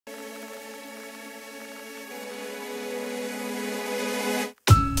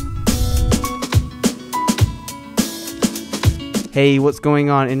Hey, what's going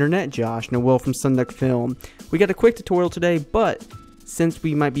on internet? Josh Noel from SonduckFilm. We got a quick tutorial today, but since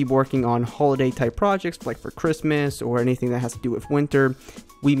we might be working on holiday type projects like for Christmas or anything that has to do with winter,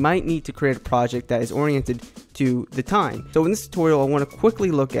 we might need to create a project that is oriented to the time. So in this tutorial, I want to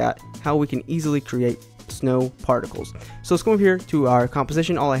quickly look at how we can easily create snow particles. So let's go over here to our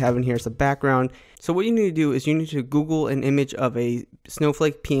composition. All I have in here is a background. So what you need to do is you need to Google an image of a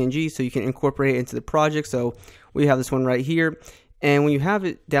snowflake PNG so you can incorporate it into the project. So we have this one right here. And when you have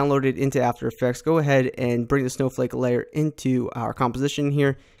it downloaded into After Effects, go ahead and bring the snowflake layer into our composition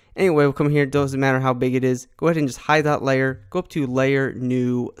here. Anyway, we'll come here, it doesn't matter how big it is. Go ahead and just hide that layer, go up to Layer,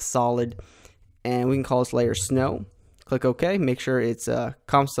 New, Solid, and we can call this layer Snow. Click OK, make sure it's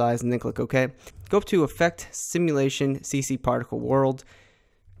comp size, and then click OK. Go up to Effect, Simulation, CC Particle World,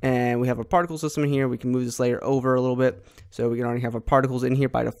 and we have a particle system in here. We can move this layer over a little bit, so we can already have our particles in here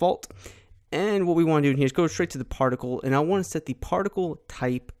by default. And what we want to do in here is go straight to the particle, and I want to set the particle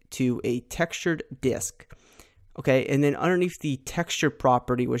type to a textured disk. Okay, and then underneath the texture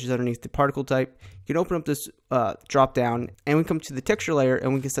property, which is underneath the particle type, you can open up this drop down, and we come to the texture layer,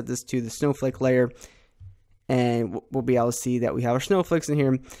 and we can set this to the snowflake layer, and we'll be able to see that we have our snowflakes in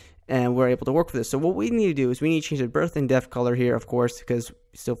here, and we're able to work with this. So what we need to do is we need to change the birth and death color here, of course, because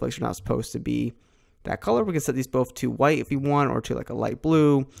snowflakes are not supposed to be that color. We can set these both to white if you want, or to like a light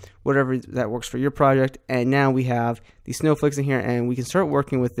blue, whatever that works for your project. And now we have these snowflakes in here, and we can start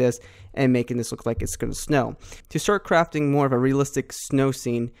working with this and making this look like it's going to snow. To start crafting more of a realistic snow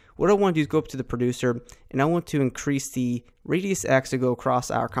scene, what I want to do is go up to the producer, and I want to increase the radius X to go across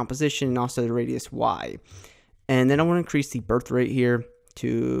our composition, and also the radius Y. And then I want to increase the birth rate here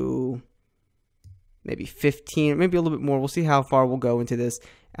to maybe 15, maybe a little bit more. We'll see how far we'll go into this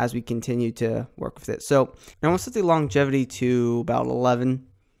as we continue to work with it. So now I want to set the longevity to about 11.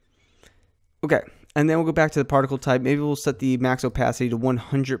 Okay, and then we'll go back to the particle type. Maybe we'll set the max opacity to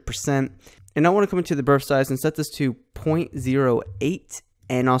 100%. And I want to come into the birth size and set this to 0.08,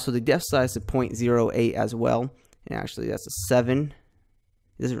 and also the depth size to 0.08 as well. And actually that's a 7.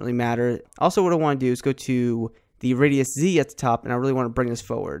 It doesn't really matter. Also, what I want to do is go to the radius Z at the top, and I really want to bring this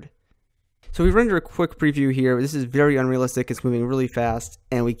forward. So we render a quick preview here. This is very unrealistic. It's moving really fast,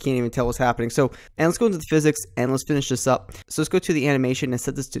 and we can't even tell what's happening. So, and let's go into the physics, and let's finish this up. So let's go to the animation and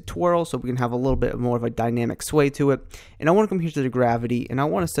set this to twirl, so we can have a little bit more of a dynamic sway to it. And I want to come here to the gravity, and I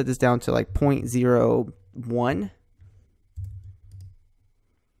want to set this down to like 0.01.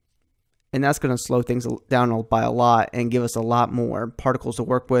 And that's going to slow things down by a lot and give us a lot more particles to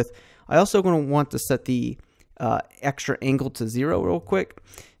work with. I also going to want to set the extra angle to 0 real quick.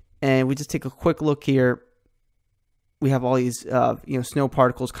 And we just take a quick look here. We have all these, snow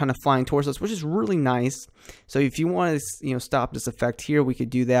particles kind of flying towards us, which is really nice. So if you want to, stop this effect here, we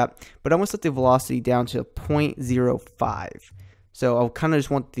could do that. But I want to set the velocity down to 0.05. So I'll kind of just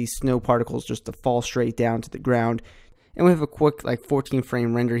want these snow particles just to fall straight down to the ground. And we have a quick 14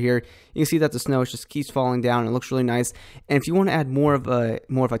 frame render here. You can see that the snow just keeps falling down. It looks really nice. And if you want to add more of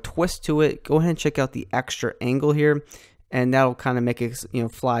a twist to it, go ahead and check out the extra angle here. And that'll kind of make it,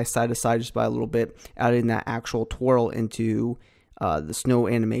 fly side to side just by a little bit, adding that actual twirl into the snow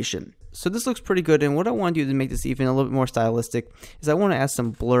animation. So this looks pretty good, and what I want to do to make this even a little bit more stylistic is I want to add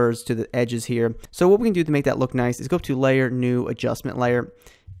some blurs to the edges here. So what we can do to make that look nice is go up to Layer, New, Adjustment Layer,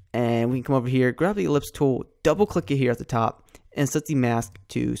 and we can come over here, grab the ellipse tool, double click it here at the top, and set the mask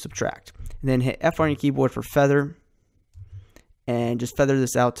to subtract. And then hit F on your keyboard for feather, and just feather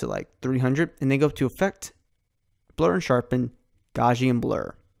this out to like 300, and then go up to Effect, Blur and Sharpen, Gaussian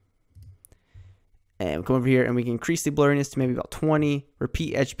Blur. And we'll come over here and we can increase the blurriness to maybe about 20,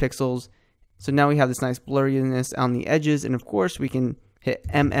 repeat edge pixels. So now we have this nice blurriness on the edges, and of course we can hit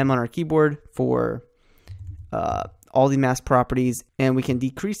MM on our keyboard for all the mask properties, and we can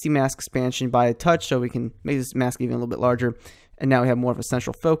decrease the mask expansion by a touch so we can make this mask even a little bit larger. And now we have more of a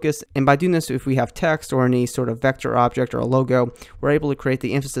central focus. And by doing this, if we have text or any sort of vector object or a logo, we're able to create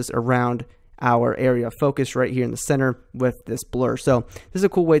the emphasis around our area of focus right here in the center with this blur. So this is a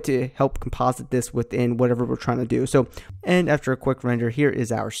cool way to help composite this within whatever we're trying to do. So, and after a quick render, here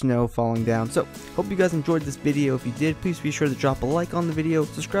is our snow falling down. So hope you guys enjoyed this video. If you did, please be sure to drop a like on the video,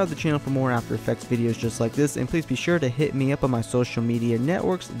 subscribe to the channel for more After Effects videos just like this, and please be sure to hit me up on my social media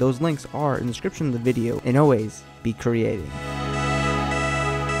networks. Those links are in the description of the video, and always be creating.